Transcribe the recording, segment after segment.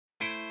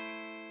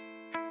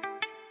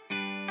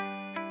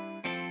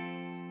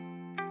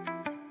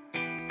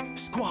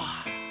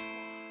Squad.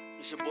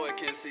 It's your boy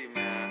KenC,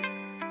 man.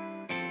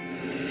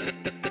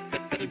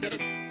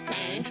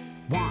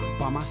 One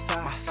by my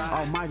side,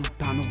 Almighty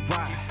down the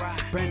ride.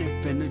 Brandon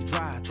finna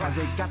drive,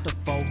 Tajay got the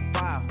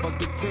 4-5. Fuck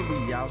the crib,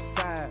 we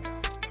outside.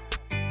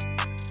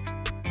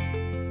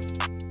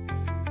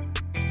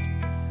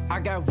 I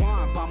got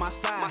one by my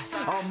side,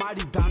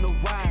 Almighty down the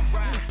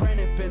ride.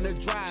 Brandon finna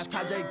drive,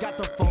 Tajay got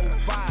the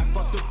 4-5.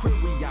 Fuck the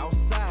crib, we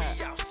outside.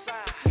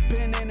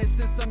 Been in it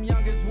since some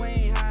youngest, we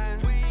ain't high.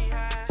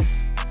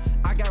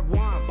 I got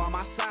one by my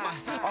side,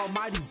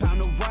 Almighty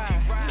bound to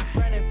ride.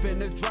 Brandon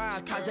finna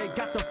drive, Tajay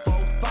got the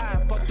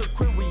 4-5. Fuck the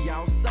crib, we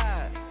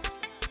outside.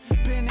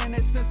 Been in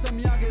it since some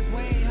youngest,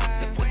 we ain't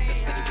high.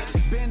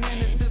 Been in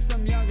it since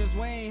some youngest,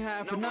 we ain't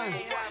high for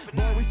nothing.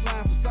 Boy, we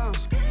slime for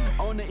something.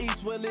 On the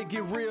east, will it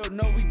get real?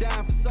 No, we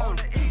dying for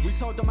something. We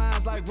told them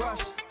eyes like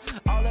Rush.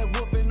 All that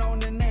whooping on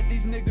the net,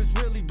 these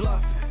niggas really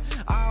bluffing.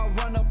 I'll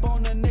run up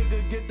on a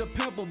nigga, get the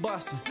pimple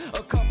bustin'.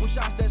 A couple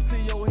shots that's to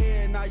your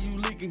head, now you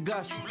leaking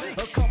gushing.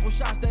 A couple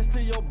shots that's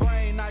to your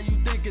brain, now you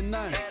thinking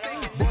nothing.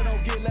 Boy,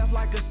 don't get left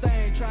like a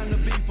stain, trying to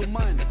be for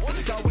money.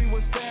 Thought we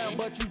was fam,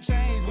 but you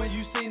changed when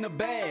you seen the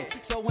bag.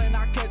 So when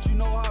I catch you,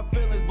 know how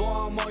feelings, boy,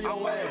 I'm on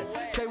your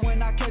ass. Say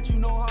when I catch you,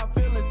 know how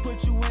feelings,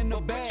 put you in the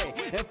bag.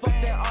 And fuck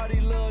that arty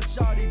little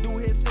shawty, do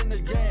hits in the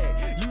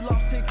jag. You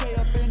lost 10K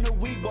up in the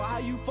week, boy, how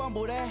you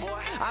fumble that?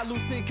 I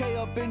lose 10K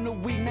up in the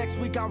week, next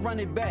week I run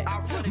it back.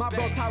 My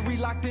bro Tyree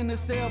locked in the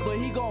cell, but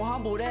he gon'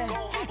 humble that.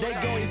 They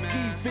go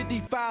ski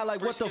 55,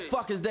 like what the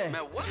fuck is that?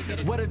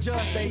 Where the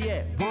judge stay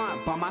at?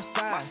 One by my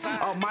side,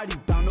 Almighty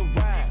down the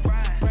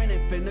ride. Brandon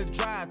finna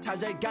drive,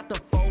 Tajay got the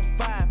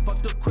 4-5. Fuck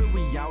the crib,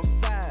 we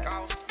outside.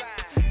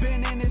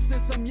 Been in it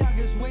since some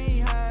youngest, we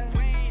ain't high.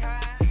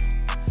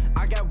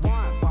 I got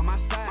one by my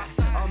side,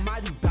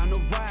 Almighty bound to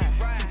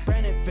ride.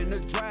 Brandon finna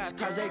drive,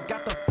 Tajay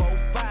got the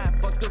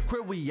 4-5. Fuck the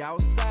crib, we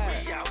outside.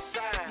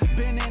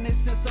 Been in it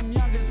since some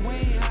youngest, we